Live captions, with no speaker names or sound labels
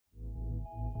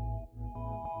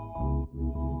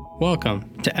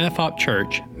Welcome to FHOP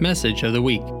Church Message of the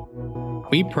Week.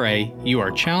 We pray you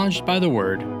are challenged by the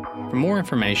Word. For more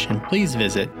information, please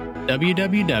visit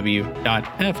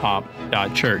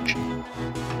www.fhop.church.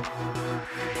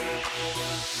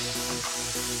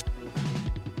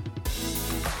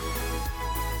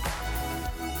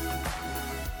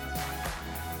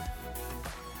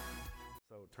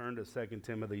 So turn to 2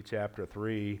 Timothy chapter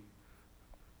 3,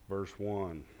 verse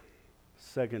 1.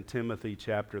 2 Timothy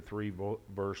chapter 3,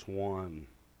 verse 1.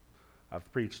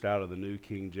 I've preached out of the New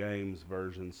King James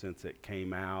Version since it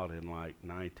came out in like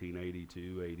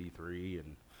 1982, 83,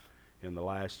 and in the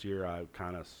last year I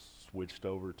kind of switched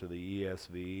over to the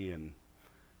ESV,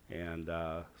 and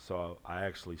so I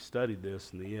actually studied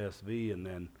this in the ESV, and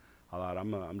then I thought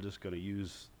I'm just going to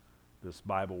use this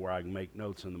Bible where I can make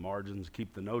notes in the margins,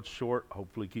 keep the notes short,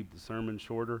 hopefully keep the sermon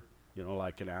shorter,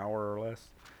 like an hour or less,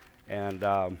 and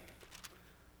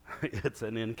it's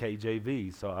an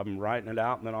NKJV, so I'm writing it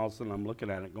out, and then all of a sudden I'm looking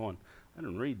at it going, I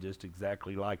didn't read just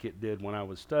exactly like it did when I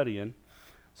was studying,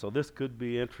 so this could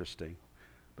be interesting.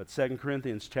 But 2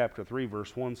 Corinthians chapter 3,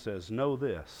 verse 1 says, know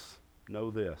this,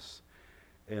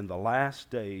 in the last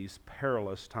days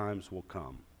perilous times will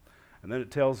come. And then it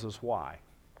tells us why.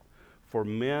 For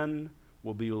men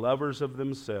will be lovers of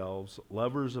themselves,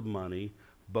 lovers of money,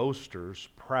 boasters,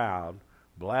 proud,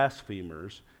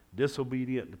 blasphemers,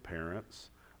 disobedient to parents,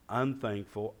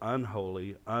 unthankful,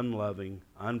 unholy, unloving,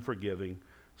 unforgiving,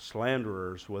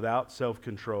 slanderers, without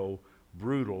self-control,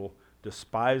 brutal,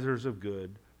 despisers of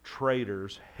good,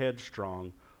 traitors,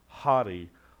 headstrong, haughty,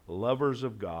 lovers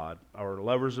of God, or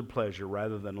lovers of pleasure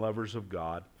rather than lovers of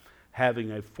God,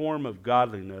 having a form of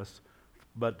godliness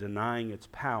but denying its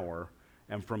power,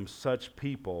 and from such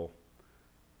people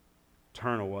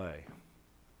turn away.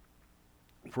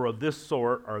 For of this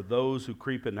sort are those who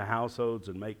creep into households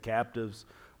and make captives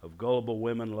of gullible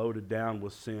women loaded down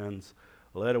with sins,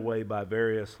 led away by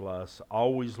various lusts,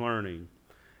 always learning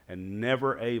and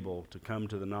never able to come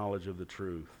to the knowledge of the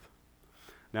truth.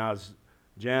 Now as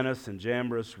Jannes and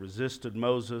Jambres resisted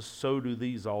Moses, so do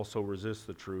these also resist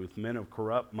the truth, men of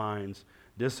corrupt minds,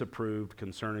 disapproved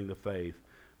concerning the faith.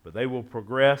 But they will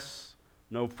progress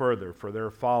no further, for their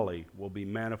folly will be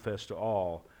manifest to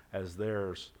all, as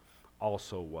theirs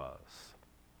also was.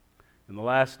 In the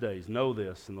last days, know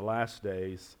this, in the last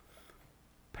days,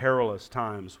 perilous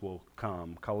times will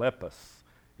come. Kalepos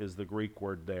is the Greek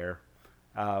word there,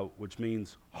 which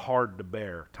means hard to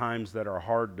bear. Times that are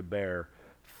hard to bear,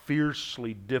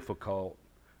 fiercely difficult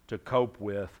to cope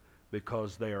with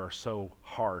because they are so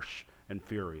harsh and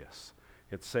furious.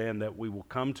 It's saying that we will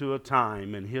come to a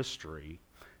time in history,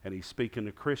 and he's speaking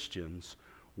to Christians,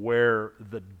 where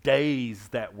the days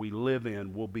that we live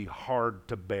in will be hard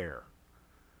to bear.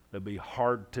 They'll be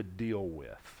hard to deal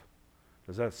with.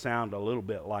 Does that sound a little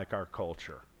bit like our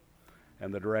culture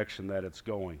and the direction that it's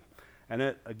going? And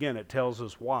it tells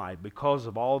us why. Because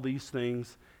of all these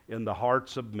things in the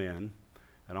hearts of men,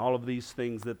 and all of these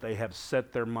things that they have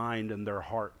set their mind and their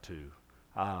heart to,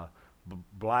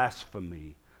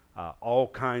 blasphemy, all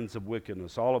kinds of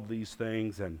wickedness, all of these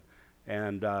things, and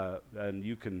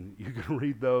you can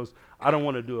read those. I don't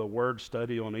want to do a word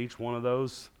study on each one of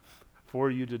those for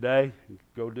you today.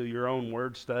 Go do your own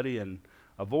word study and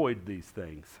avoid these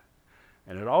things.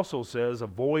 And it also says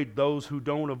avoid those who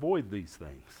don't avoid these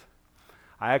things.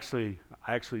 I actually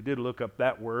did look up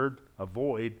that word,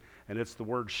 avoid, and it's the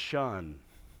word shun.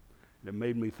 It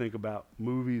made me think about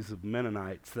movies of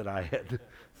Mennonites that I had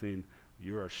seen.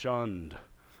 You are shunned.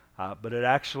 But it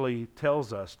actually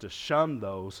tells us to shun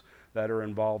those that are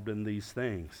involved in these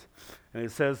things. And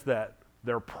it says that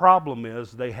their problem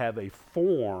is they have a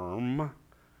form.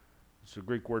 The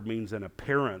Greek word means an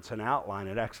appearance, an outline.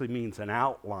 It actually means an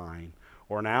outline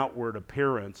or an outward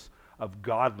appearance of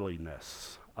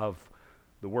godliness.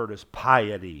 The word is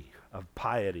piety, of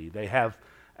piety. They have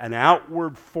an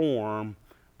outward form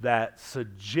that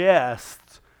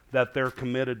suggests that they're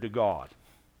committed to God.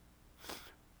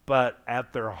 But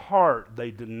at their heart, they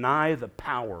deny the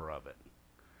power of it.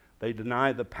 They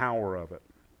deny the power of it.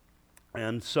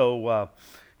 And so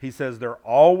he says they're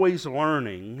always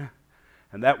learning,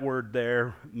 and that word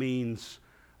there means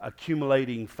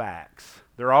accumulating facts.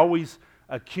 They're always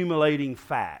accumulating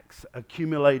facts,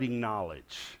 accumulating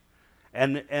knowledge.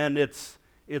 And it's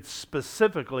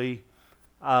specifically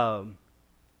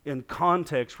in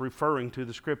context referring to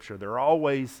the Scripture. They're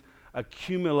always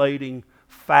accumulating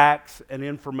facts and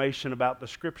information about the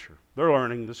Scripture. They're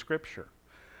learning the Scripture.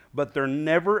 But they're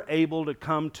never able to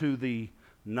come to the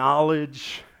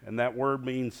knowledge, and that word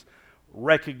means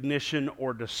recognition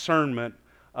or discernment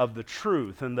of the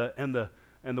truth. And the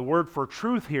And the word for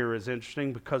truth here is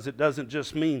interesting because it doesn't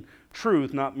just mean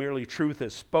truth, not merely truth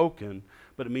as spoken,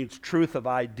 but it means truth of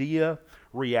idea,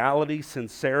 reality,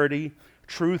 sincerity,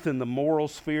 truth in the moral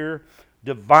sphere,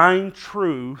 divine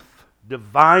truth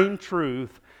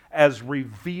as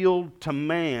revealed to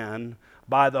man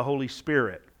by the Holy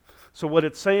Spirit. So what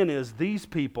it's saying is these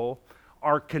people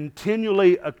are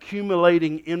continually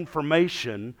accumulating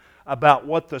information about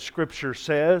what the Scripture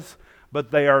says, but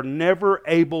they are never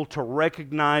able to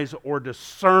recognize or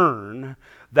discern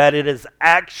that it is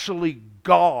actually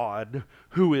God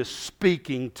who is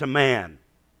speaking to man.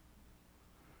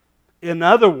 In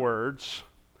other words,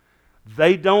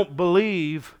 they don't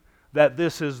believe that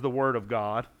this is the Word of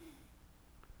God.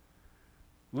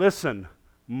 Listen,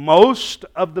 most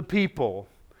of the people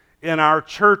in our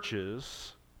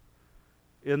churches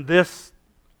in this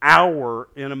hour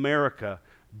in America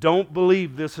don't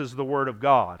believe this is the Word of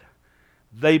God.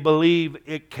 They believe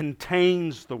it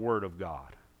contains the Word of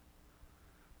God.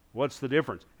 What's the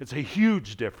difference? It's a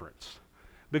huge difference.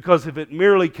 Because if it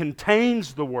merely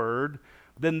contains the Word,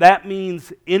 then that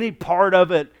means any part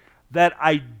of it that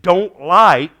I don't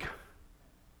like,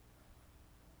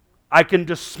 I can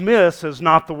dismiss as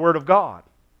not the Word of God.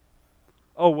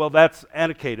 Oh, well, that's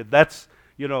antiquated. That's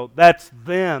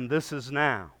then, this is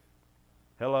now.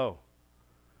 Hello.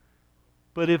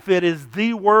 But if it is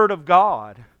the Word of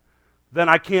God, then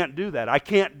I can't do that. I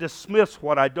can't dismiss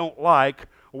what I don't like,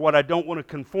 or what I don't want to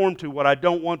conform to, what I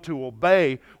don't want to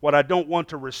obey, what I don't want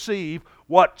to receive,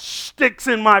 what sticks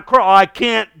in my craw. I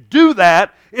can't do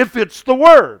that if it's the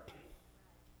Word.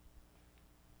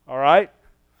 All right?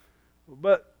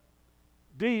 But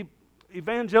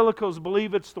evangelicals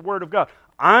believe it's the Word of God.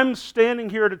 I'm standing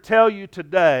here to tell you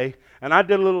today, and I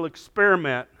did a little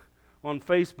experiment on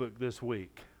Facebook this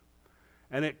week,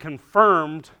 and it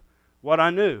confirmed what I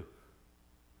knew.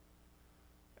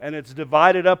 And it's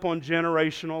divided up on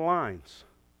generational lines.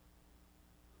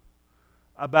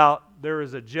 There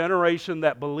is a generation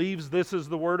that believes this is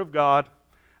the Word of God,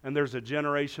 and there's a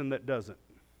generation that doesn't.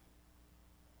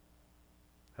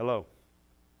 Hello.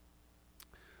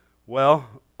 Well,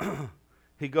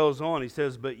 he goes on, he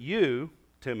says, "But you,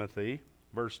 Timothy,"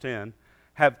 verse 10,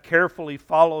 "have carefully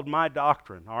followed my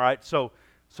doctrine." All right, so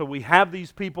we have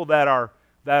these people they're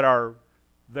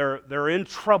in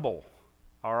trouble.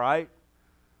 All right?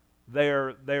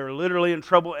 They're literally in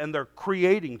trouble, and they're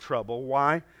creating trouble.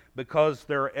 Why? Because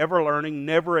they're ever learning,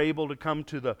 never able to come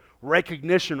to the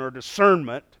recognition or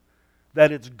discernment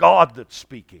that it's God that's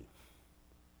speaking.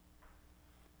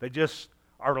 They just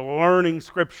are learning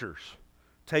Scriptures.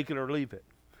 Take it or leave it.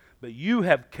 "But you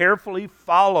have carefully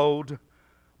followed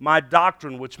my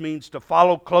doctrine," which means to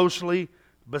follow closely,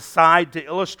 beside, to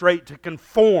illustrate, to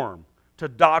conform to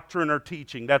doctrine or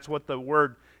teaching. That's what the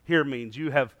word here means.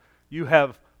 You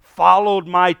have followed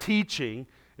my teaching.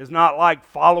 Is not like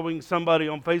following somebody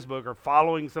on Facebook or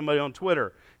following somebody on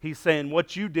Twitter. He's saying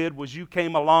what you did was you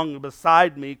came along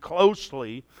beside me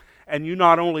closely, and you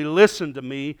not only listened to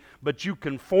me, but you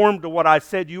conformed to what I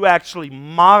said. You actually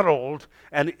modeled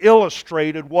and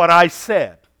illustrated what I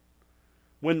said.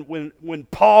 When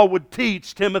Paul would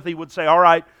teach, Timothy would say, all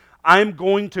right, I'm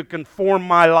going to conform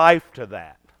my life to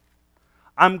that.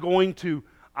 I'm going to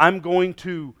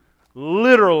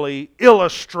literally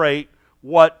illustrate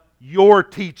what you're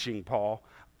teaching, Paul.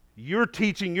 You're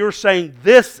teaching, you're saying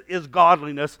this is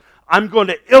godliness. I'm going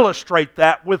to illustrate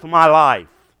that with my life.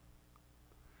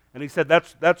 And he said,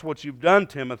 that's what you've done,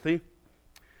 Timothy.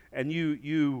 And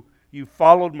you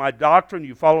followed my doctrine,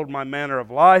 you followed my manner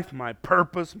of life, my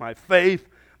purpose, my faith,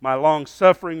 my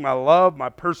long-suffering, my love, my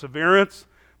perseverance,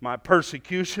 my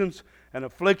persecutions and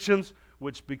afflictions,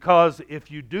 which because if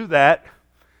you do that,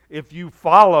 if you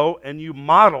follow and you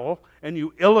model and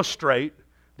you illustrate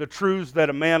the truths that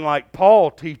a man like Paul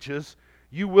teaches,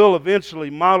 you will eventually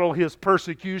model his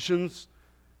persecutions,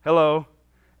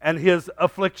 and his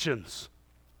afflictions.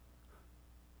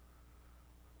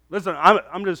 Listen,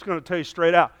 I'm just going to tell you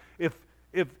straight out.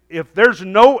 If there's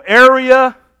no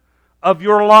area of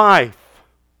your life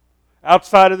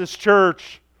outside of this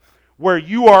church where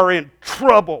you are in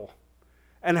trouble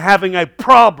and having a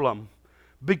problem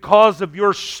because of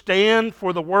your stand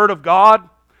for the Word of God,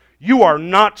 you are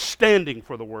not standing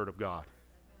for the Word of God.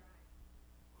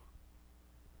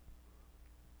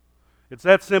 It's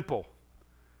that simple.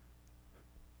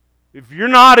 If you're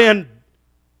not in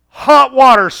hot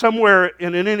water somewhere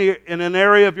in an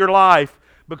area of your life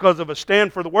because of a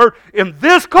stand for the Word, in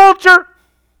this culture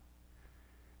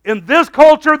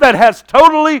that has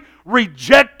totally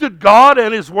rejected God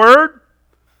and His Word,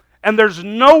 and there's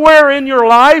nowhere in your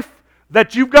life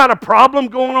that you've got a problem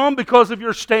going on because of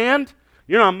your stand,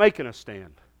 you're not making a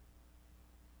stand.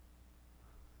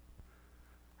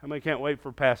 How many can't wait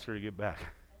for Pastor to get back?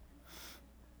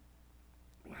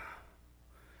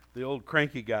 The old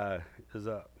cranky guy is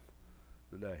up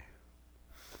today.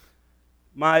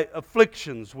 My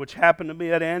afflictions, which happened to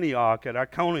me at Antioch, at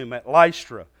Iconium, at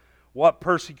Lystra, what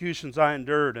persecutions I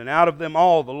endured, and out of them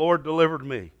all the Lord delivered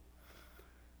me.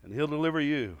 And He'll deliver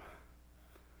you.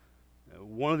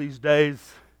 One of these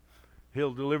days,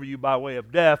 He'll deliver you by way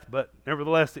of death, but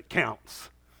nevertheless it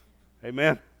counts.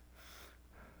 Amen?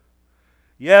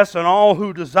 Yes, and all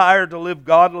who desire to live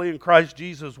godly in Christ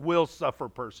Jesus will suffer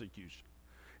persecution.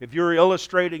 If you're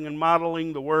illustrating and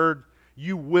modeling the Word,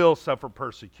 you will suffer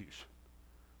persecution.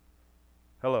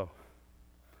 Hello.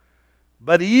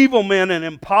 But evil men and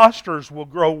impostors will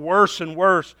grow worse and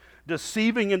worse,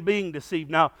 deceiving and being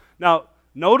deceived. Now,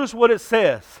 notice what it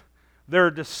says. They're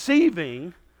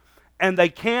deceiving, and they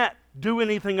can't do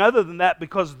anything other than that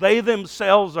because they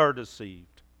themselves are deceived.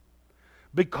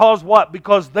 Because what?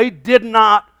 Because they did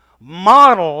not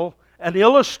model and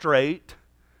illustrate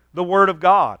the Word of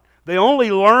God. They only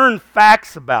learned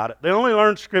facts about it. They only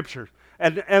learned Scriptures.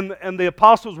 And the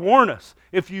apostles warn us,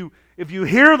 if you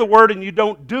hear the Word and you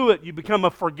don't do it, you become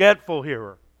a forgetful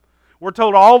hearer. We're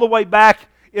told all the way back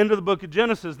into the book of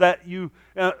Genesis that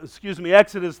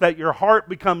Exodus, that your heart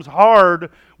becomes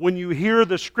hard when you hear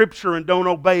the Scripture and don't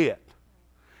obey it.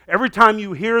 Every time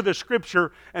you hear the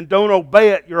Scripture and don't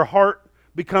obey it, your heart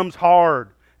becomes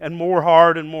hard and more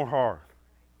hard and more hard.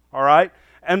 All right?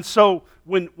 And so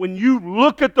when you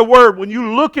look at the Word, when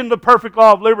you look into the perfect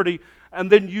law of liberty, and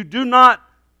then you do not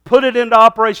put it into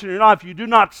operation in your life, you do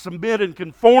not submit and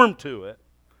conform to it,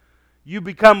 you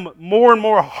become more and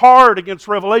more hard against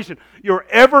revelation. You're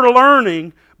ever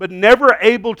learning, but never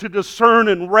able to discern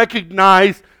and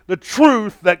recognize the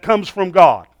truth that comes from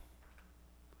God.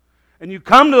 And you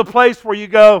come to a place where you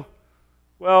go,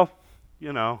 well,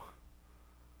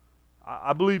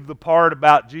 I believe the part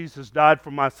about Jesus died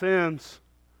for my sins.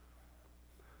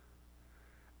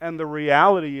 And the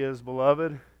reality is,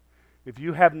 beloved, if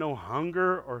you have no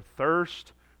hunger or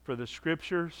thirst for the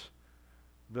Scriptures,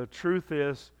 the truth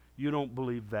is you don't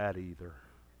believe that either.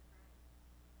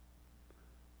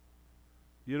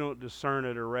 You don't discern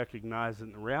it or recognize it.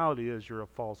 And the reality is you're a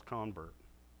false convert.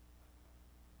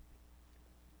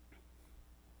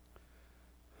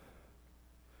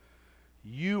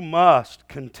 You must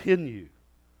continue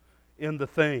in the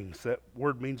things, that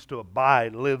word means to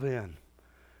abide, live in,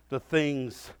 the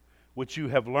things which you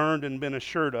have learned and been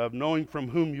assured of, knowing from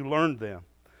whom you learned them,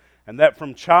 and that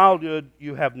from childhood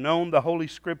you have known the Holy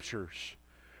Scriptures,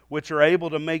 which are able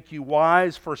to make you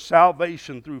wise for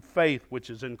salvation through faith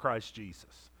which is in Christ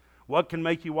Jesus. What can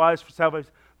make you wise for salvation?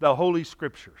 The Holy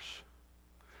Scriptures.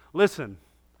 Listen,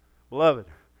 beloved,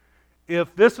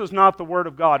 if this is not the Word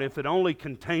of God, if it only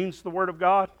contains the Word of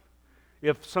God,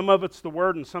 if some of it's the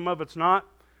Word and some of it's not,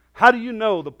 how do you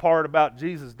know the part about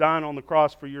Jesus dying on the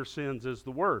cross for your sins is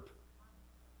the Word?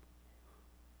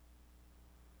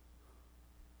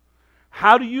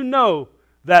 How do you know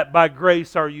that by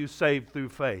grace are you saved through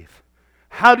faith?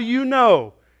 How do you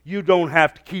know you don't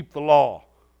have to keep the law?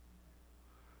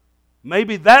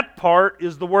 Maybe that part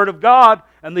is the Word of God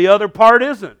and the other part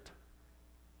isn't.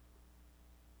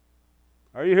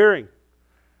 Are you hearing?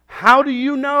 How do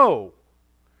you know?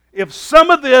 If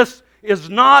some of this is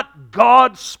not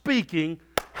God speaking,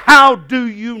 how do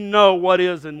you know what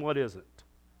is and what isn't?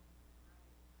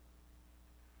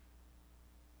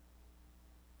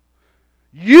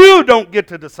 You don't get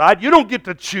to decide. You don't get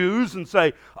to choose and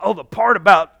say, oh, the part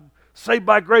about saved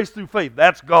by grace through faith,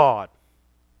 that's God.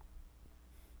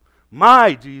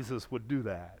 My Jesus would do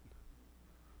that.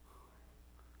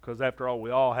 Because after all,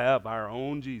 we all have our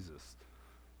own Jesus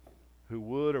who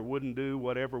would or wouldn't do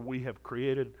whatever we have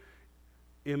created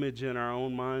image in our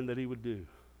own mind that He would do.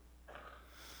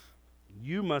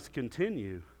 You must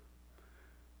continue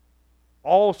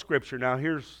all Scripture. Now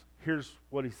here's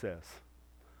what he says.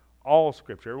 All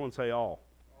Scripture. Everyone say all.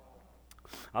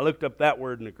 I looked up that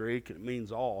word in the Greek, and it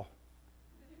means all.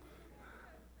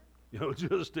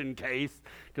 Just in case.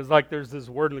 Because there's this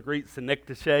word in the Greek,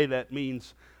 synektische, that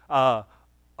means a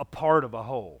part of a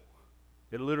whole.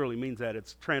 It literally means that.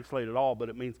 It's translated all, but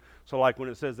it means, so like when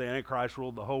it says the Antichrist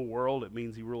ruled the whole world, it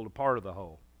means he ruled a part of the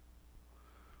whole.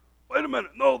 Wait a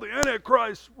minute, no, the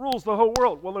Antichrist rules the whole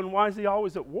world. Well, then why is he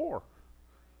always at war?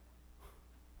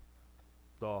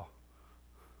 So,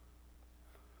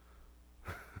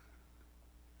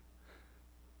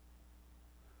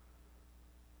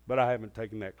 but I haven't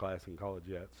taken that class in college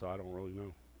yet, so I don't really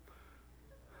know.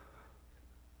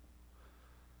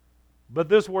 But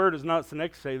this word is not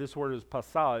synektische, this word is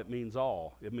pasa. It means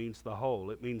all. It means the whole.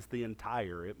 It means the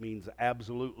entire. It means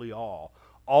absolutely all.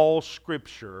 All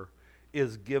Scripture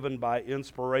is given by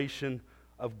inspiration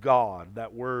of God.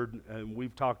 That word, and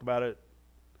we've talked about it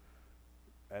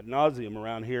ad nauseum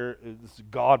around here, is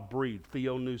God-breathed,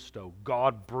 theopneustos.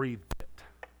 God breathed it.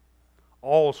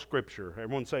 All Scripture,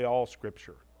 everyone say all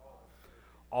Scripture.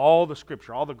 All the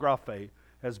Scripture, all the graphe,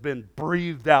 has been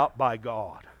breathed out by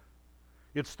God.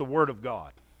 It's the Word of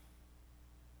God.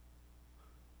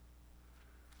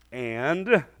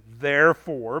 And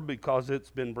therefore, because it's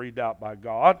been breathed out by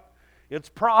God, it's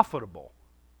profitable.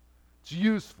 It's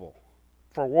useful.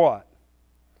 For what?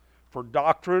 For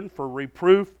doctrine, for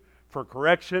reproof, for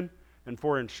correction, and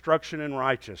for instruction in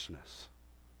righteousness.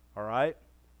 All right?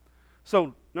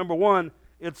 So, number one,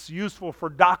 it's useful for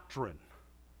doctrine.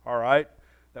 All right?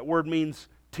 That word means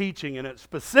teaching, and it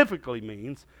specifically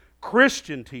means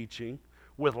Christian teaching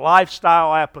with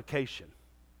lifestyle application.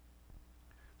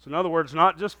 So in other words,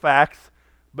 not just facts,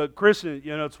 but Christian,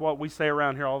 it's what we say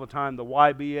around here all the time, the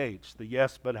YBH, the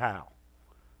yes but how.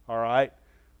 All right?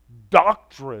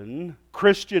 Doctrine,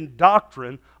 Christian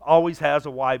doctrine, always has a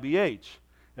YBH.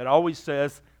 It always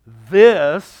says,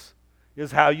 this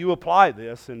is how you apply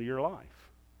this into your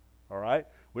life. All right?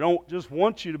 We don't just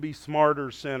want you to be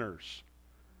smarter sinners.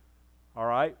 All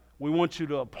right? We want you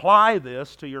to apply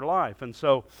this to your life. And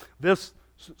so this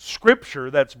Scripture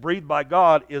that's breathed by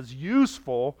God is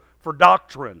useful for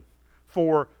doctrine,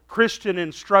 for Christian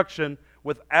instruction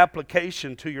with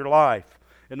application to your life.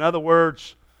 In other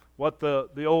words, what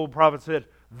the old prophet said,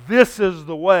 this is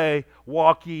the way,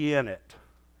 walk ye in it.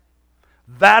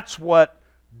 That's what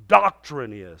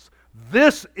doctrine is.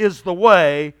 This is the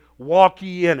way, walk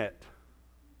ye in it.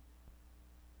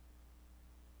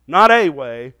 Not a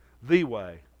way, the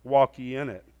way, walk ye in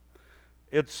it.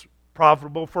 It's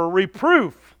profitable for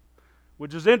reproof,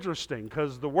 which is interesting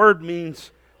because the word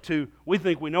means we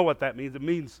think we know what that means. It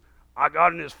means, I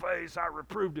got in his face, I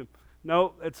reproved him.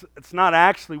 No, it's not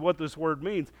actually what this word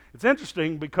means. It's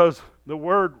interesting because the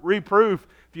word reproof,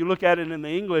 if you look at it in the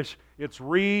English, it's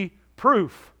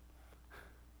reproof.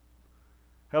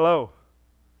 Hello.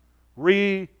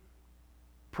 Reprove.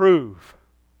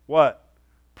 What?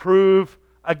 Prove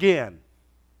again.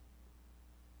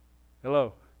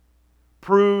 Hello.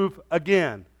 Prove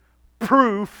again.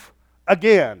 Proof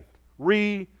again.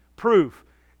 Reproof.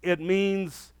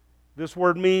 This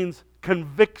word means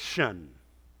conviction.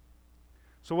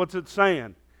 So what's it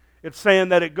saying? It's saying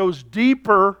that it goes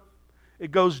deeper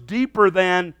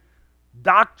than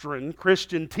doctrine,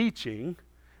 Christian teaching.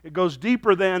 It goes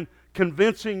deeper than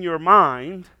convincing your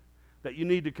mind that you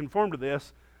need to conform to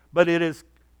this, but it is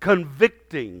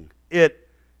convicting. It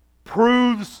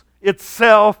proves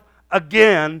itself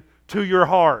again to your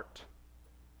heart.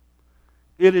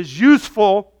 It is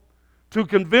useful to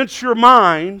convince your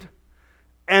mind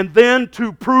and then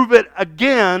to prove it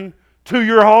again to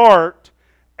your heart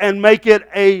and make it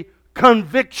a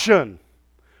conviction.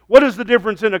 What is the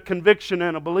difference in a conviction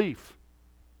and a belief?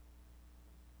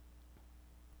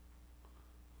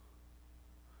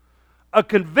 A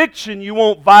conviction you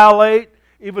won't violate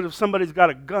even if somebody's got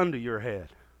a gun to your head.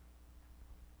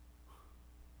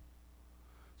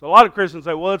 So a lot of Christians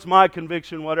say, well, it's my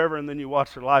conviction, whatever, and then you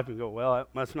watch their life and go, well, that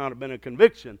must not have been a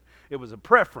conviction. It was a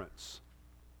preference.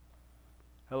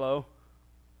 Hello?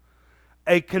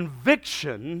 A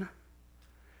conviction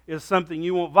is something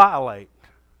you won't violate.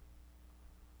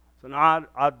 So no,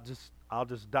 I'll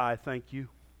just die, thank you.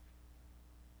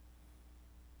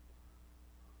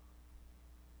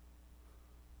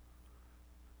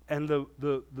 And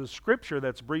the Scripture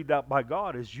that's breathed out by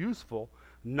God is useful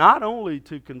not only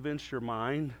to convince your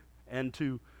mind and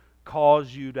to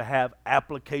cause you to have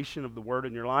application of the Word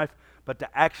in your life, but to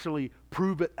actually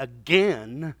prove it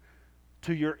again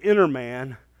to your inner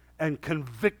man and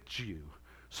convict you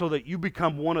so that you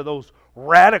become one of those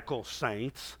radical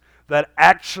saints that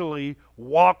actually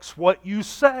walks what you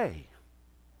say.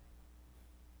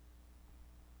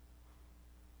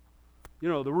 You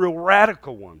know, the real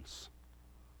radical ones.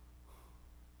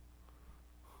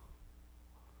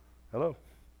 Hello.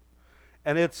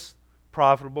 And it's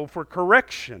profitable for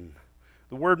correction.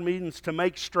 The word means to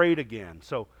make straight again.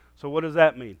 So what does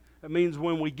that mean? It means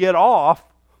when we get off,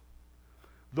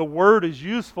 the word is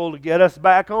useful to get us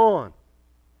back on.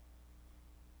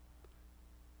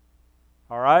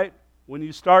 All right? When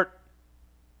you start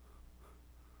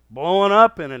blowing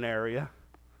up in an area,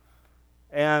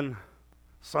 and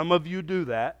some of you do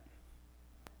that.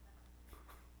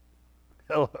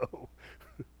 Hello.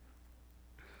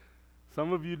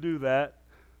 Some of you do that.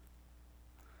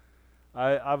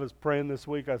 I was praying this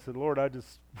week. I said, Lord, I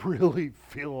just really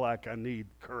feel like I need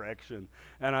correction,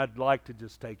 and I'd like to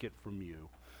just take it from you.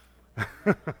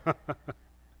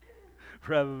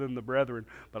 rather than the brethren.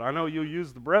 But I know you'll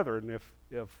use the brethren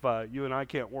if you and I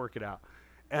can't work it out.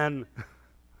 And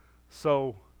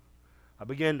so I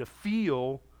began to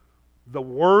feel the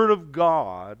Word of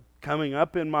God coming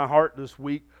up in my heart this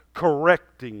week,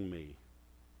 correcting me.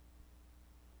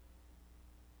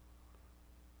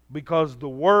 Because the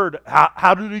Word,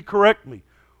 how did He correct me?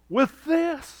 With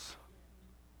this.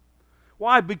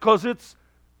 Why? Because it's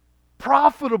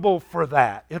profitable for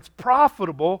that. It's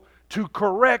profitable to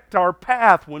correct our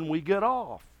path when we get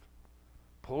off.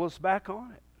 Pull us back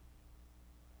on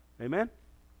it. Amen?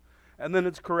 And then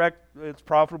it's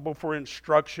profitable for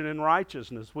instruction in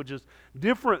righteousness, which is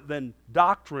different than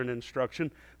doctrine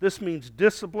instruction. This means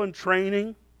discipline,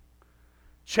 training,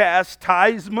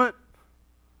 chastisement,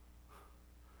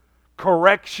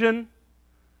 correction,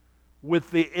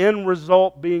 with the end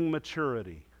result being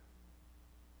maturity.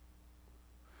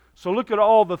 So look at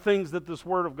all the things that this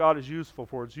Word of God is useful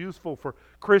for. It's useful for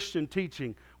Christian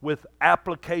teaching with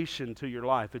application to your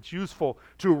life. It's useful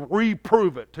to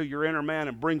reprove it to your inner man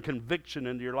and bring conviction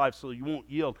into your life so you won't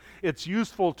yield. It's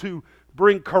useful to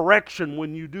bring correction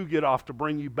when you do get off to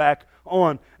bring you back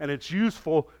on. And it's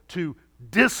useful to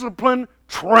discipline,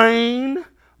 train,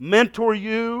 mentor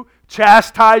you,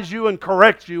 chastise you, and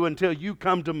correct you until you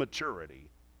come to maturity.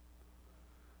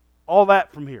 All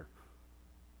that from here.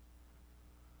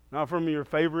 Not from your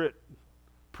favorite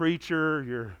preacher,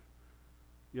 your,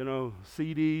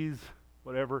 CDs,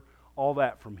 whatever. All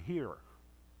that from here.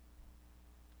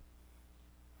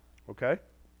 Okay?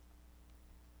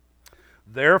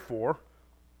 Therefore,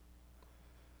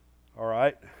 all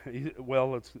right, well,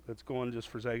 let's go on just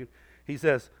for a second. He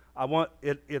says,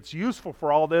 it's useful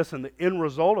for all this, and the end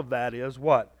result of that is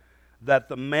what? That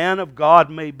the man of God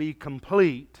may be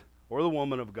complete, or the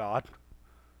woman of God,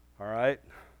 all right?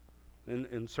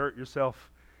 Insert yourself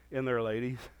in there,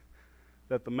 ladies.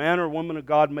 That the man or woman of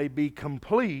God may be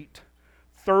complete,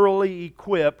 thoroughly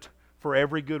equipped for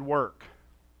every good work.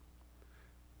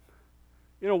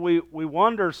 We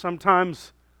wonder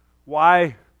sometimes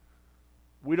why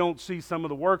we don't see some of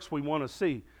the works we want to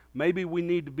see. Maybe we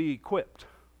need to be equipped.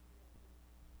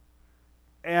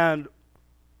 And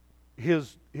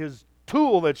his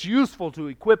tool that's useful to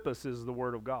equip us is the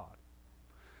Word of God.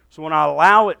 So when I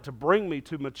allow it to bring me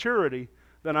to maturity,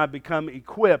 then I become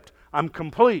equipped. I'm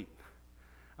complete.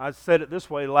 I said it this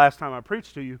way the last time I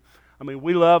preached to you.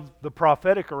 We love the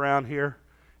prophetic around here.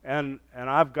 And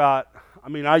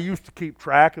I used to keep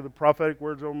track of the prophetic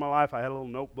words over my life. I had a little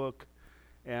notebook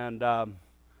and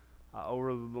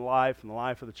over the life and the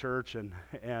life of the church.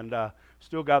 And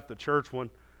still got the church one.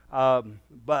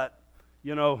 But,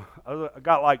 I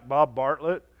got like Bob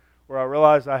Bartlett, where I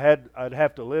realized I'd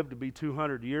have to live to be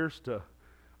 200 years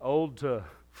old to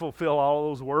fulfill all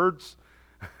those words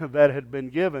that had been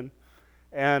given.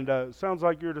 And it sounds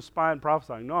like you're just spying and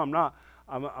prophesying. No, I'm not.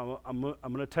 I'm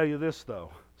going to tell you this,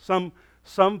 though.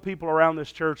 Some people around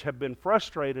this church have been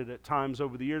frustrated at times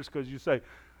over the years because you say,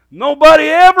 nobody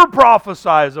ever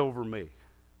prophesies over me.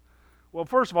 Well,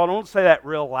 first of all, don't say that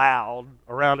real loud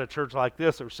around a church like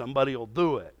this or somebody will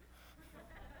do it.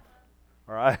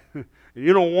 All right?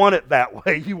 You don't want it that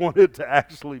way. You want it to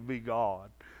actually be God.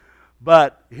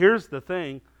 But here's the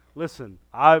thing. Listen,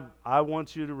 I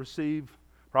want you to receive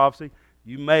prophecy.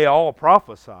 You may all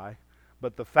prophesy,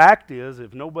 but the fact is,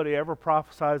 if nobody ever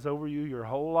prophesies over you your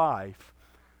whole life,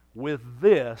 with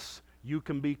this, you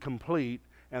can be complete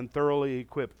and thoroughly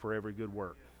equipped for every good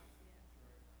work.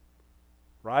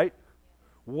 Right?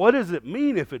 What does it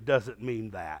mean if it doesn't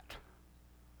mean that?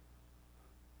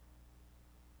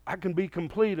 I can be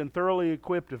complete and thoroughly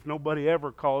equipped if nobody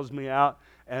ever calls me out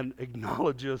and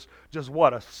acknowledges just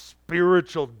what a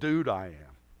spiritual dude I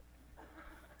am.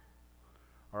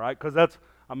 All right? Because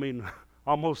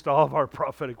almost all of our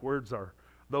prophetic words are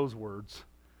those words.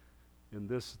 In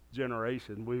this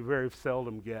generation, we very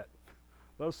seldom get,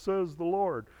 thus says the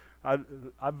Lord.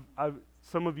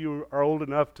 Some of you are old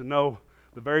enough to know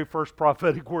the very first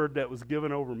prophetic word that was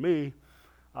given over me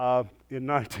in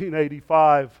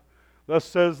 1985. Thus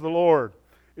says the Lord,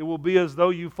 it will be as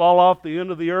though you fall off the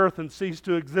end of the earth and cease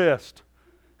to exist.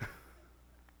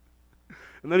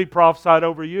 And then he prophesied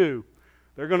over you.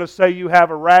 They're going to say you have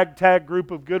a ragtag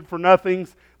group of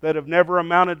good-for-nothings that have never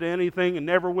amounted to anything and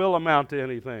never will amount to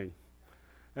anything.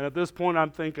 And at this point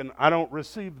I'm thinking, I don't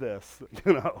receive this.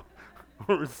 I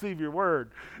don't receive your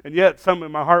word. And yet something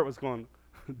in my heart was going,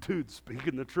 dude,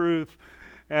 speaking the truth.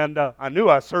 And I knew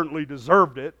I certainly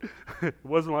deserved it. It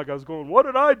wasn't like I was going, what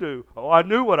did I do? Oh, I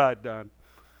knew what I'd done.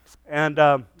 And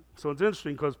so it's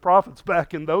interesting because prophets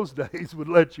back in those days would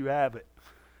let you have it.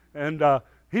 And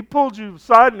he pulled you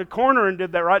aside in the corner and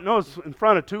did that right nose in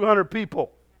front of 200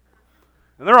 people.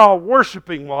 And they're all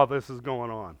worshiping while this is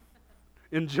going on,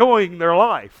 enjoying their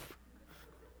life.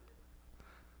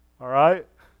 All right?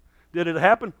 Did it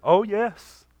happen? Oh,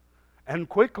 yes. And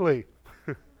quickly.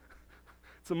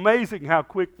 It's amazing how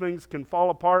quick things can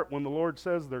fall apart when the Lord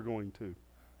says they're going to.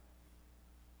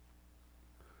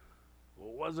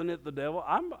 Well, wasn't it the devil?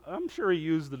 I'm sure he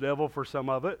used the devil for some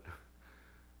of it.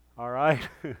 All right?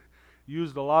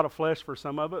 Used a lot of flesh for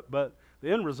some of it, but the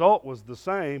end result was the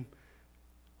same.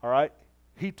 All right?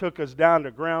 He took us down to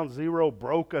ground zero,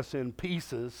 broke us in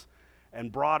pieces,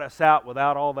 and brought us out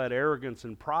without all that arrogance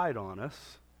and pride on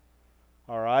us.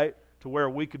 All right? To where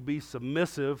we could be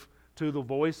submissive to the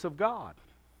voice of God.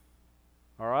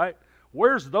 All right?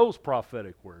 Where's those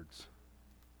prophetic words?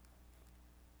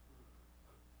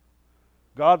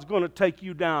 God's going to take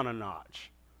you down a notch.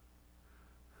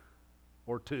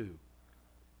 Or two.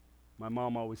 My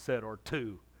mom always said, or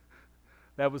two.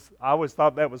 I always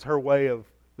thought that was her way of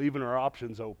leaving her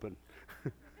options open.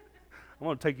 I'm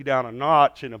going to take you down a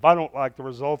notch, and if I don't like the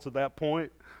results at that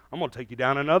point, I'm going to take you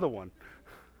down another one.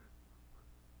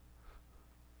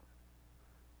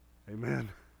 Amen.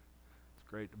 It's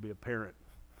great to be a parent.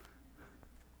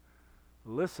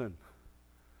 Listen,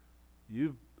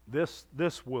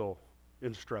 this will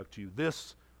instruct you.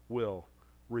 This will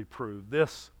reprove.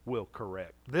 This will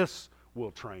correct. This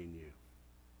will train you.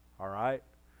 All right?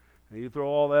 And you throw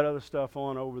all that other stuff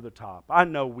on over the top. I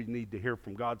know we need to hear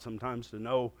from God sometimes to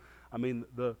know. I mean,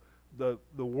 the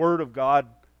Word of God,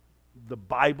 the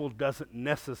Bible doesn't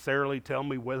necessarily tell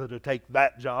me whether to take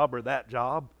that job or that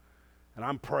job. And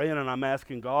I'm praying and I'm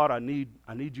asking God, I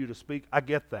need you to speak. I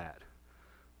get that.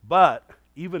 But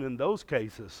even in those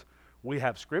cases, we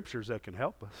have scriptures that can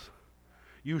help us.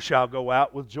 You shall go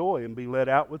out with joy and be led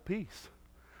out with peace.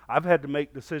 I've had to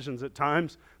make decisions at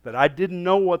times that I didn't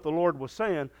know what the Lord was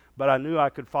saying, but I knew I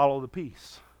could follow the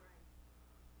peace.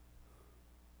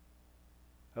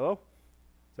 Hello?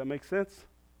 Does that make sense?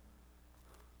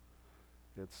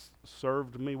 It's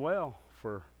served me well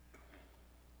for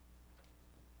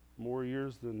more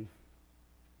years than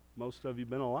most of you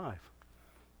been alive.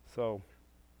 So,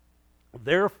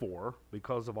 therefore,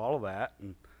 because of all of that,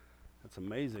 and that's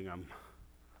amazing, I'm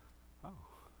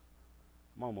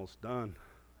almost done.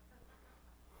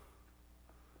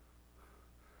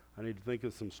 I need to think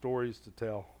of some stories to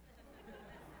tell.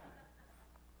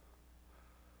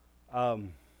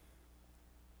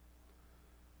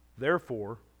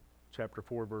 Therefore, chapter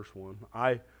 4, verse 1,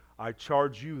 I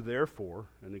charge you therefore,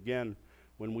 and again,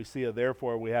 when we see a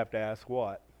therefore, we have to ask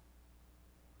what?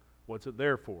 What's it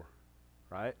there for?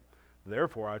 Right?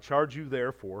 Therefore, I charge you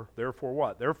therefore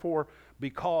what? Therefore,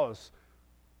 because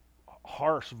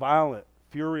harsh, violent,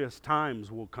 furious times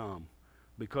will come.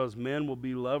 Because men will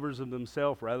be lovers of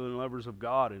themselves rather than lovers of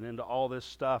God, and into all this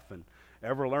stuff, and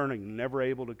ever learning, never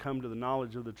able to come to the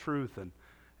knowledge of the truth,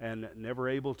 and never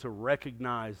able to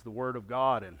recognize the Word of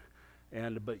God.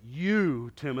 But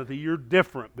you, Timothy, you're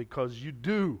different because you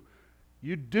do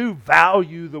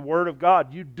value the Word of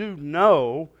God. You do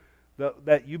know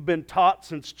that you've been taught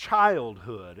since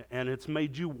childhood, and it's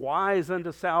made you wise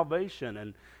unto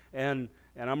salvation. And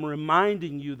I'm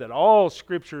reminding you that all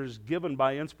Scripture is given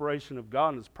by inspiration of God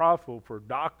and is profitable for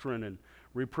doctrine and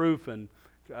reproof and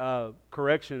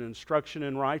correction, instruction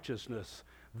in righteousness.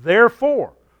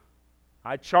 Therefore,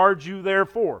 I charge you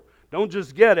therefore. Don't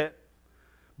just get it.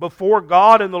 Before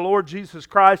God and the Lord Jesus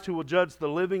Christ, who will judge the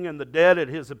living and the dead at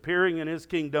His appearing in His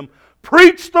kingdom,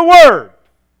 preach the Word.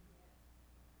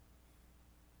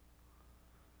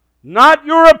 Not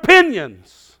your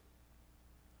opinions.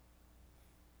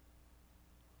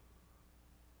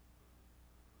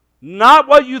 Not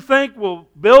what you think will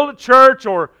build a church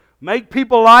or make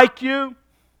people like you.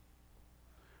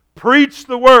 Preach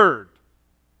the Word.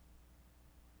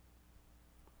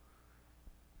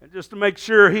 And just to make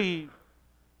sure he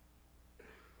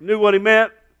knew what he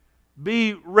meant,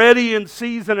 be ready in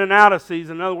season and out of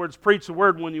season. In other words, preach the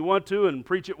Word when you want to and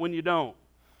preach it when you don't.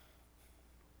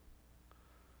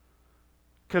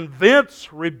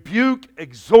 Convince, rebuke,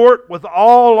 exhort with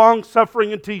all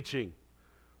longsuffering and teaching.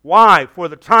 Why? For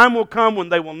the time will come when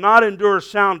they will not endure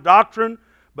sound doctrine,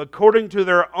 but according to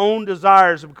their own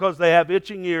desires, because they have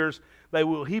itching ears, they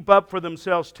will heap up for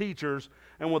themselves teachers,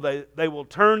 and they will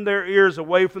turn their ears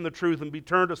away from the truth and be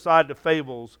turned aside to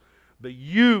fables. But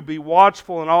you be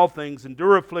watchful in all things,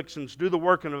 endure afflictions, do the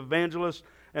work of an evangelist,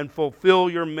 and fulfill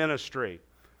your ministry.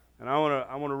 And I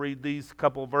want to read these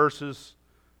couple verses.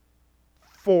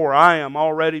 For I am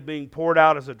already being poured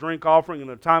out as a drink offering, and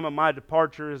the time of my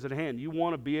departure is at hand. You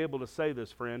want to be able to say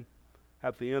this, friend,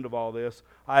 at the end of all this.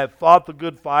 I have fought the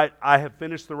good fight. I have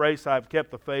finished the race. I have kept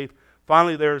the faith.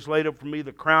 Finally, there is laid up for me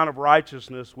the crown of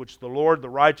righteousness, which the Lord, the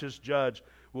righteous judge,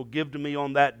 will give to me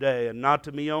on that day, and not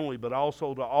to me only, but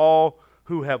also to all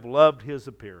who have loved his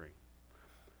appearing.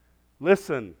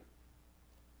 Listen,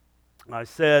 I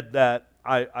said that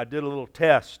I did a little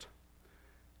test,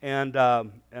 and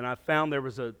I found there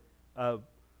was a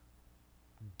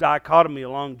dichotomy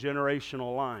along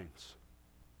generational lines.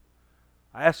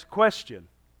 I asked a question.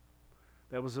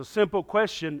 That was a simple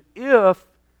question. I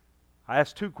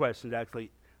asked two questions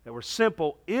actually that were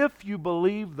simple. If you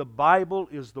believe the Bible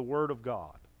is the Word of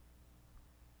God.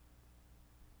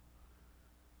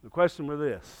 The question was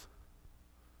this.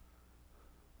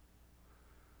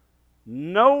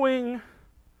 Knowing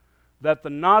that the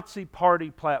Nazi Party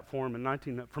platform from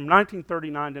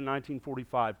 1939 to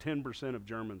 1945, 10% of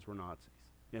Germans were Nazis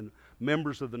and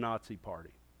members of the Nazi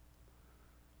Party,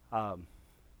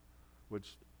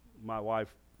 which my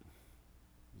wife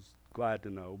was glad to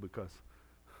know because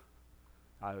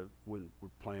when we're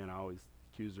playing, I always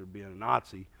accuse her of being a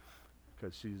Nazi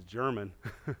because she's German.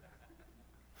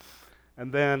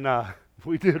 And then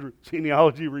we did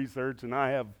genealogy research, and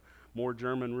I have more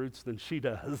German roots than she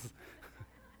does.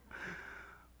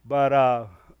 But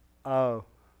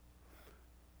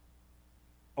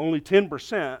only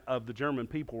 10% of the German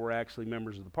people were actually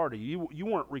members of the party. You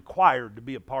weren't required to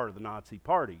be a part of the Nazi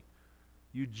Party.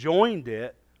 You joined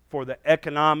it for the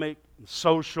economic,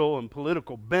 social, and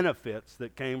political benefits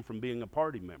that came from being a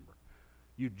party member.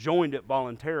 You joined it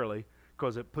voluntarily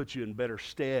because it put you in better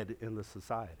stead in the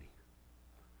society.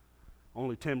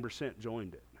 Only 10%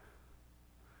 joined it.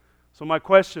 So my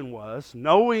question was,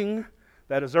 knowing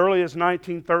that as early as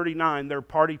 1939 their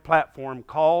party platform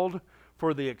called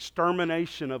for the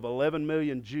extermination of 11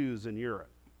 million Jews in Europe.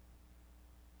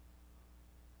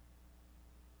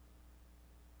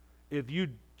 If you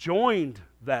joined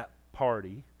that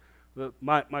party,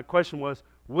 my question was,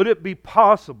 would it be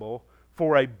possible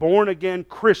for a born-again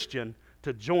Christian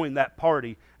to join that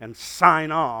party and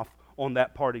sign off on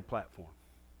that party platform?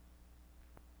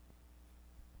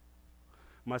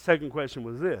 My second question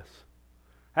was this.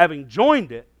 Having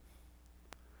joined it,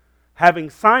 having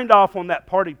signed off on that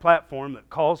party platform that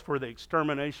calls for the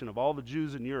extermination of all the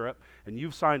Jews in Europe, and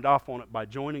you've signed off on it by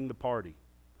joining the party,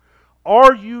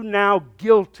 are you now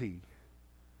guilty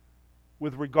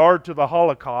with regard to the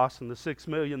Holocaust and the 6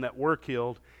 million that were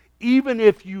killed, even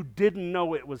if you didn't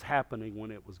know it was happening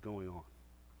when it was going on?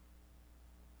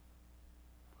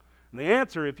 And the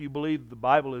answer, if you believe the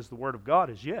Bible is the Word of God,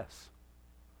 is yes.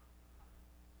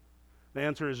 The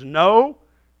answer is no,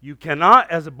 you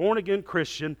cannot, as a born-again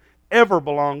Christian, ever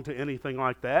belong to anything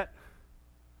like that.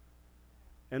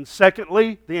 And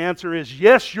secondly, the answer is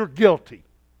yes, you're guilty.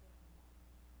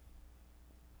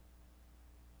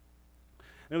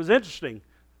 And it was interesting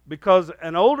because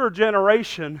an older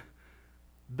generation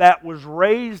that was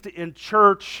raised in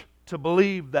church to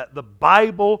believe that the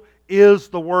Bible is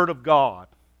the Word of God,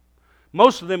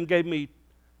 most of them gave me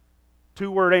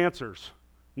two-word answers.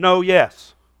 No,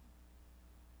 yes.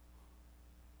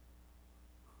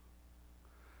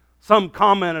 Some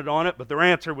commented on it, but their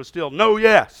answer was still no,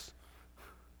 yes.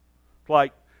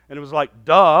 And it was like,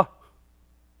 duh.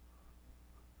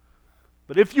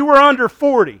 But if you were under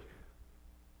 40,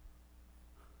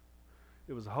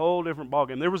 it was a whole different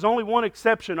ballgame. There was only one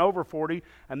exception over 40,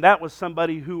 and that was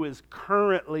somebody who is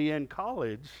currently in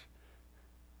college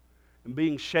and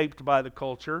being shaped by the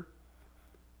culture,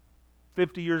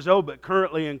 50 years old, but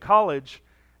currently in college,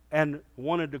 and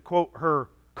wanted to quote her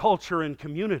culture and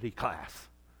community class.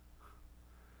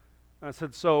 I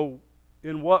said, so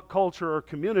in what culture or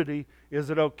community is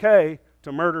it okay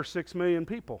to murder 6 million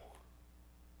people?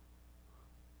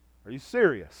 Are you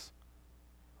serious?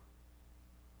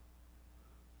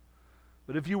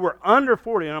 But if you were under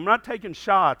 40, and I'm not taking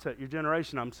shots at your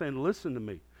generation, I'm saying listen to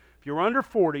me. If you were under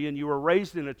 40 and you were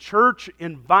raised in a church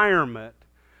environment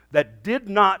that did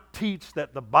not teach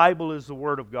that the Bible is the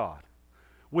Word of God,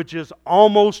 which is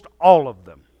almost all of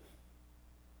them,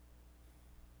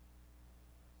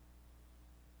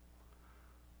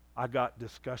 I got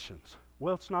discussions.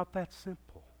 Well, it's not that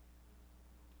simple.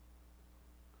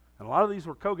 And a lot of these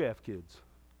were COGAF kids.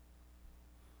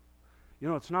 You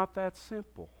know, it's not that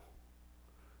simple.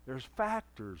 There's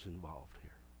factors involved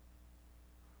here.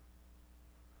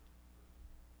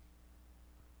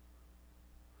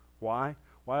 Why?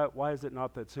 Why is it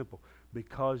not that simple?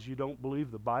 Because you don't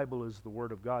believe the Bible is the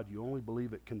Word of God. You only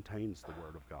believe it contains the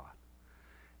Word of God.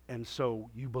 And so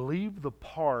you believe the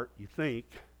part, you think,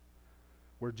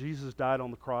 where Jesus died on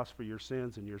the cross for your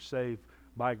sins and you're saved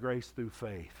by grace through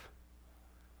faith.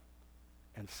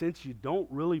 And since you don't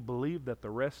really believe that the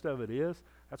rest of it is,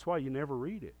 that's why you never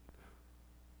read it.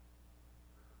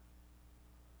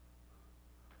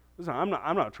 Listen,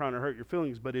 I'm not trying to hurt your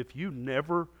feelings, but if you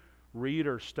never read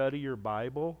or study your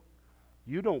Bible,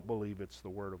 you don't believe it's the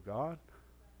Word of God.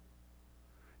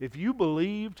 If you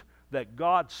believed that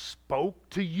God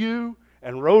spoke to you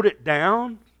and wrote it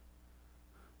down,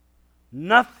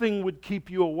 nothing would keep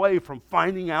you away from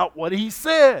finding out what He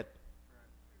said.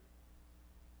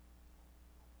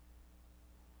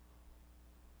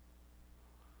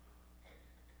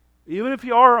 Even if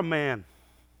you are a man.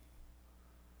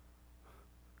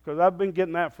 Because I've been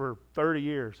getting that for 30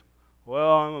 years.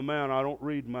 Well, I'm a man, I don't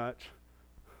read much.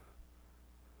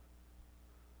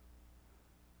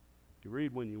 You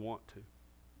read when you want to.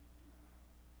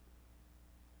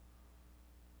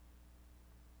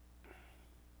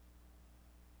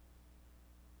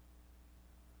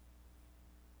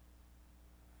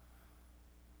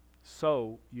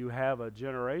 So you have a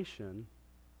generation,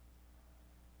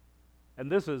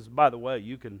 and this is, by the way,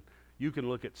 you can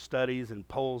look at studies and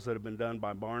polls that have been done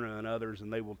by Barna and others,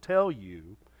 and they will tell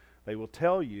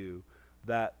you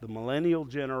that the millennial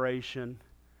generation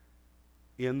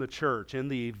in the church, in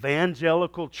the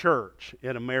evangelical church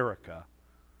in America,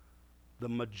 the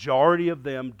majority of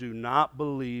them do not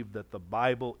believe that the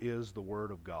Bible is the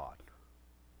Word of God.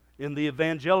 In the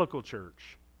evangelical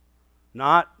church,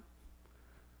 not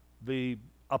the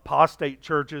apostate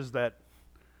churches that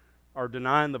are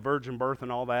denying the virgin birth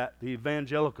and all that, the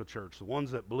evangelical church, the ones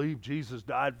that believe Jesus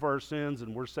died for our sins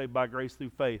and we're saved by grace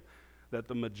through faith, that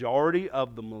the majority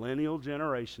of the millennial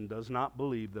generation does not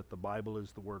believe that the Bible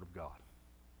is the Word of God.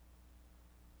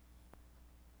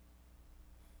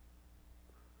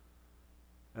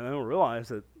 And they don't realize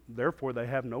that, therefore, they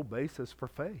have no basis for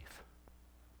faith.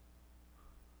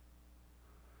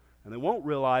 And they won't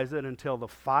realize it until the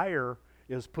fire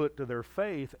is put to their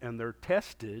faith and they're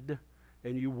tested,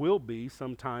 and you will be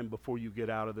sometime before you get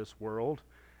out of this world,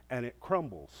 and it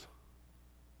crumbles.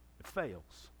 It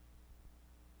fails.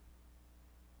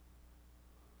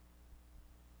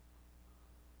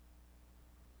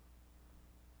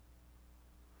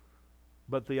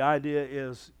 But the idea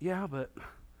is, yeah, but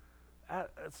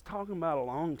it's talking about a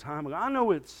long time ago. I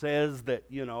know it says that,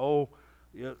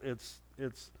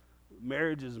 it's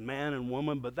marriage is man and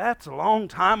woman, but that's a long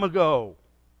time ago.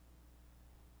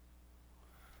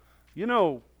 You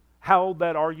know how old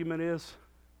that argument is?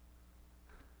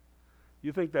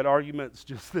 You think that argument's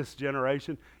just this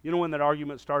generation? You know when that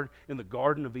argument started? In the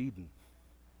Garden of Eden.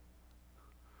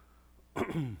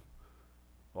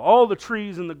 All the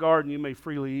trees in the garden you may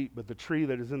freely eat, but the tree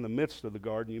that is in the midst of the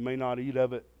garden, you may not eat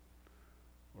of it,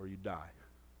 or you die.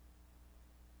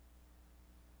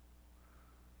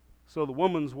 So the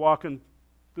woman's walking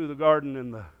through the garden,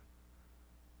 and the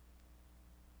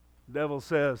devil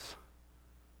says,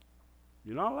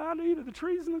 "You're not allowed to eat of the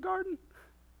trees in the garden?"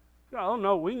 Oh,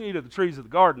 no, we can eat of the trees of the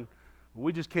garden, but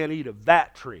we just can't eat of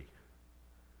that tree.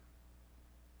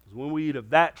 Because when we eat of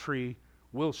that tree,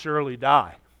 we'll surely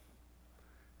die.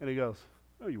 And he goes,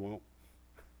 "No, you won't.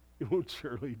 You won't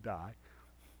surely die."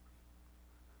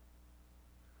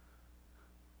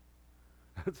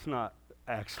 That's not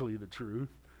actually the truth.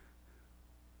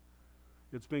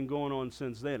 It's been going on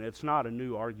since then. It's not a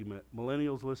new argument.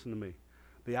 Millennials, listen to me.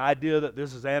 The idea that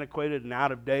this is antiquated and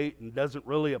out of date and doesn't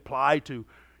really apply to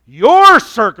your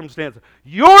circumstances,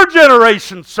 your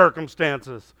generation's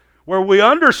circumstances, where we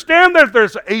understand that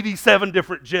there's 87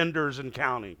 different genders and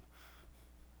counting.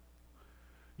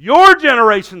 Your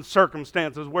generation's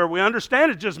circumstances, where we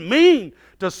understand it's just mean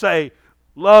to say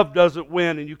love doesn't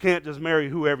win and you can't just marry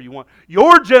whoever you want.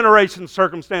 Your generation's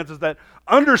circumstances that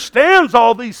understands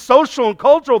all these social and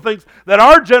cultural things that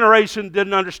our generation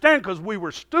didn't understand because we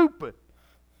were stupid.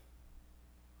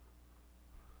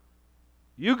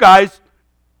 You guys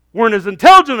weren't as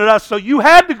intelligent as us, so you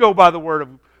had to go by the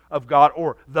Word of God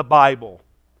or the Bible.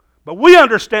 But we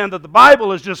understand that the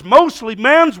Bible is just mostly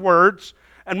man's words,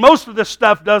 and most of this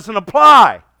stuff doesn't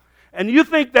apply. And you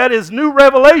think that is new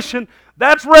revelation?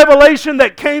 That's revelation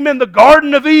that came in the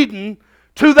Garden of Eden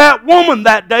to that woman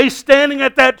that day standing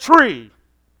at that tree.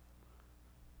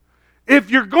 If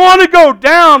you're going to go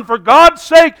down, for God's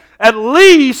sake, at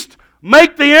least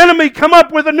make the enemy come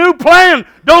up with a new plan.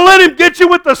 Don't let him get you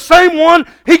with the same one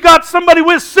he got somebody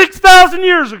with 6,000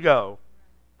 years ago.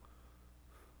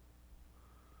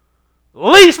 At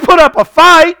least put up a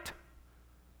fight.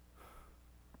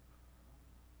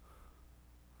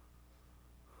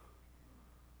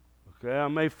 Okay, I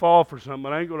may fall for something,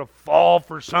 but I ain't going to fall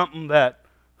for something that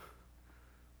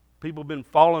people have been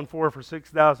falling for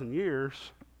 6,000 years.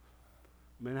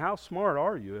 I mean, how smart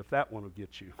are you if that one will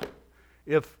get you?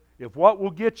 If what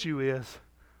will get you is,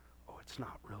 oh, it's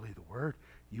not really the Word,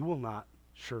 you will not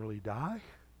surely die.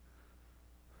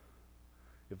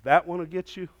 If that one will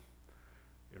get you,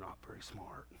 You're not very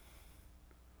smart.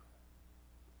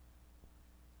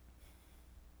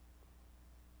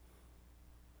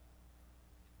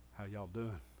 How y'all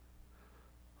doing?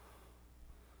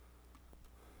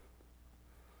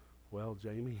 Well,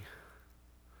 Jamie,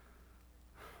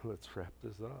 let's wrap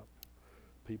this up.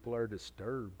 People are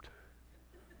disturbed.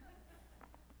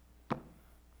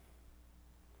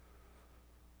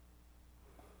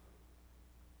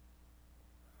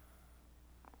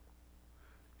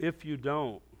 If you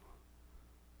don't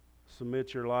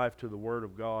submit your life to the Word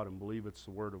of God and believe it's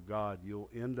the Word of God, you'll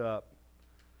end up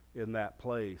in that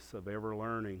place of ever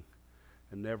learning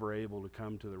and never able to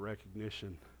come to the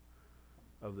recognition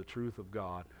of the truth of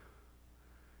God.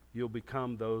 You'll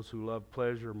become those who love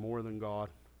pleasure more than God.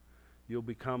 You'll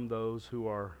become those who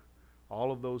are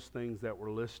all of those things that were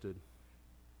listed.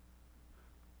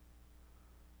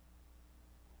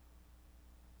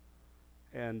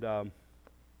 And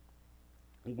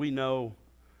we know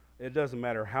it doesn't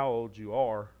matter how old you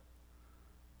are,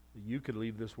 you could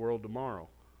leave this world tomorrow.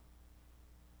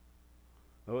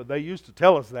 They used to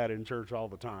tell us that in church all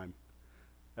the time.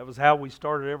 That was how we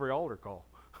started every altar call.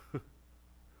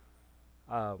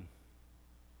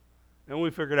 And we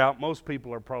figured out most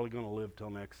people are probably going to live till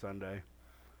next Sunday.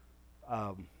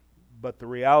 But the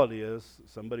reality is,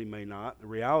 somebody may not. The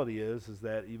reality is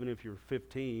that even if you're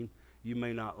 15, you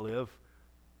may not live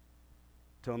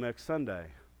till next Sunday.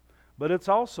 But it's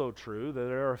also true that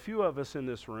there are a few of us in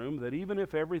this room that even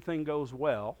if everything goes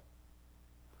well,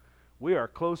 we are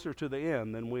closer to the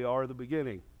end than we are the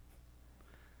beginning.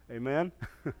 Amen?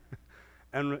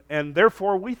 and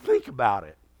therefore we think about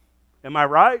it. Am I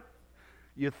right?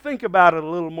 You think about it a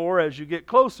little more as you get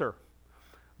closer.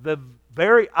 The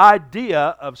very idea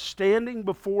of standing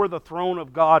before the throne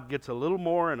of God gets a little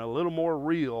more and a little more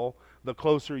real the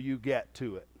closer you get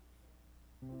to it.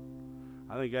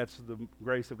 I think that's the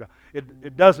grace of God.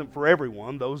 It doesn't for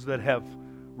everyone. Those that have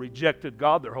rejected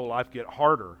God their whole life get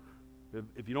harder.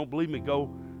 If you don't believe me,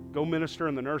 go minister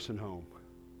in the nursing home.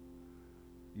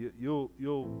 You'll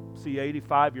see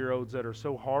 85-year-olds that are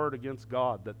so hard against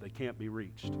God that they can't be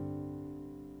reached.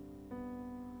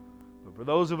 But for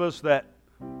those of us that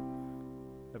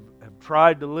have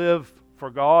tried to live for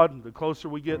God, the closer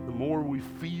we get, the more we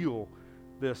feel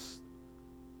the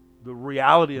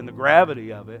reality and the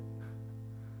gravity of it.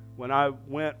 When I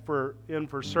went in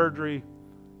for surgery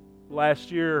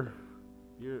last year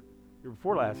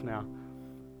before last now,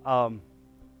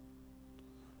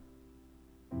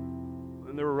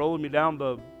 and they were rolling me down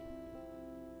the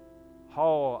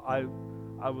hall, I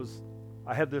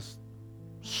had this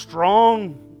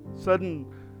strong, sudden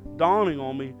dawning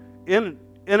on me. In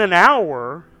an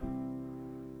hour,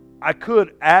 I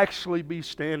could actually be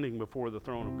standing before the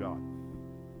throne of God.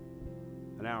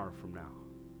 An hour from now.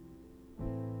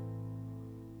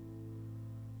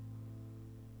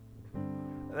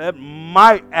 That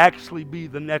might actually be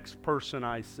the next person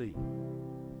I see.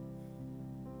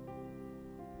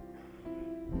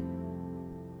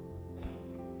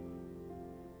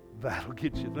 That'll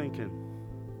get you thinking,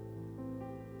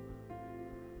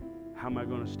 how am I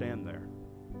going to stand there?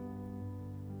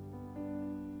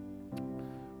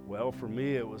 Well, for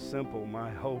me it was simple.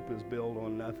 My hope is built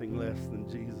on nothing less than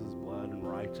Jesus' blood and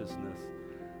righteousness.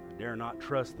 I dare not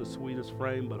trust the sweetest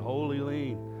frame, but wholly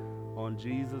lean on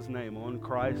Jesus' name, on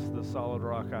Christ, the solid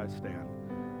rock I stand.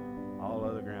 All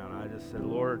other ground. I just said,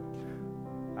 Lord,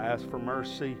 I ask for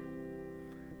mercy.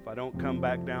 If I don't come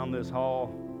back down this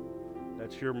hall,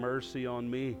 that's your mercy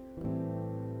on me.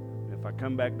 If I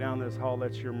come back down this hall,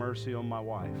 that's your mercy on my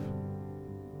wife.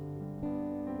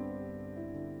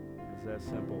 It's that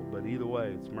simple. But either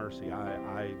way, it's mercy.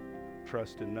 I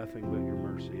trust in nothing but your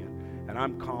mercy. And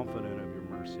I'm confident of your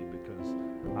mercy because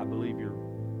I believe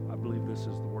this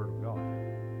is the Word of God.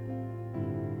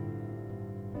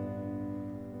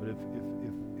 But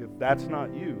if that's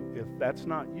not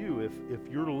you, if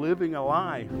you're living a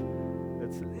life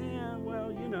that's,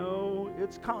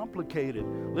 it's complicated.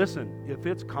 Listen, if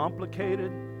it's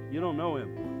complicated, you don't know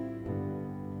Him.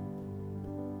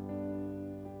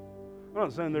 I'm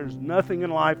not saying there's nothing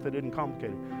in life that isn't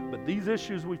complicated, but these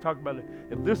issues we talk about,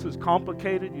 if this is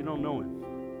complicated, you don't know Him.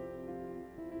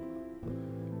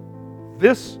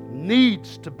 This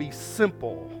needs to be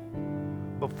simple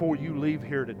before you leave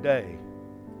here today.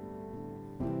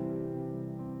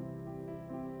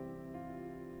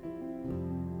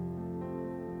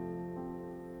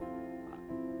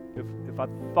 If I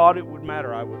thought it would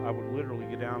matter, I would literally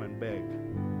get down and beg.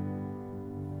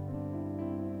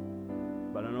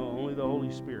 But I know only the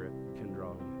Holy Spirit can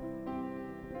draw you,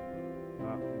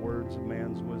 not words of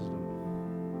man's wisdom.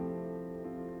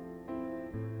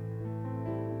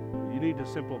 You need to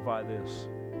simplify this.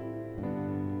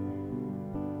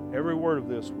 Every word of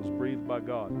this was breathed by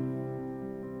God.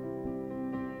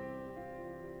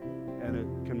 And it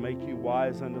can make you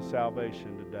wise unto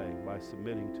salvation today by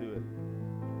submitting to it,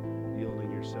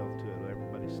 yielding yourself to it.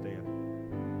 Everybody stand.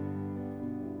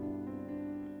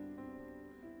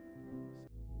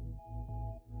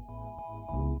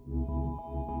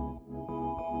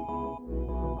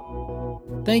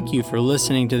 Thank you for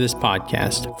listening to this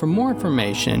podcast. For more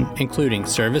information, including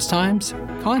service times,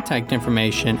 contact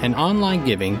information, and online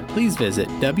giving, please visit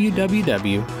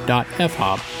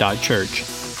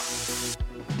www.fhop.church.